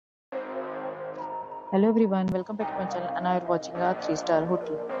Hello everyone, welcome back to my channel and I are watching a 3-star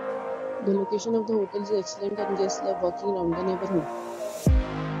hotel. The location of the hotel is excellent and guests love walking around the neighborhood.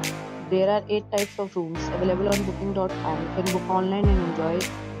 There are 8 types of rooms available on booking.com. You can book online and enjoy it.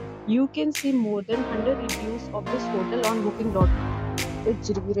 You can see more than 100 reviews of this hotel on booking.com. Its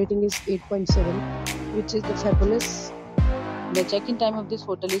review rating is 8.7, which is the fabulous. The check-in time of this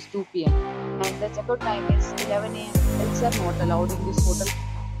hotel is 2 p.m. and the checkout time is 11 a.m. Pets are not allowed in this hotel.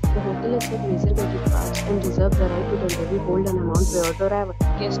 The hotel accepts major credit cards and reserves the right to temporarily hold an amount prior to arrival.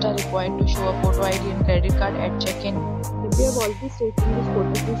 Guests are required to show a photo ID and credit card at check-in. If you have already stayed in this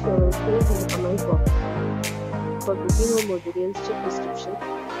hotel, please share your experience in the comment box. For booking or more details, check description.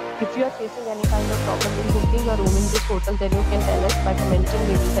 If you are facing any kind of problem in booking a room in this hotel, then you can tell us by commenting.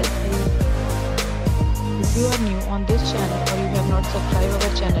 We will help you. If you are new on this channel or you have not subscribed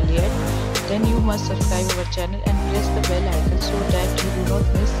our channel yet, then you must subscribe our channel and press the bell icon so that you do not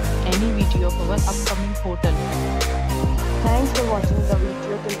miss any video of our upcoming hotel. Thanks for watching the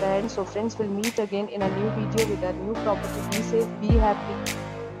video till the end. So friends, will meet again in a new video with a new property. Be safe, be happy.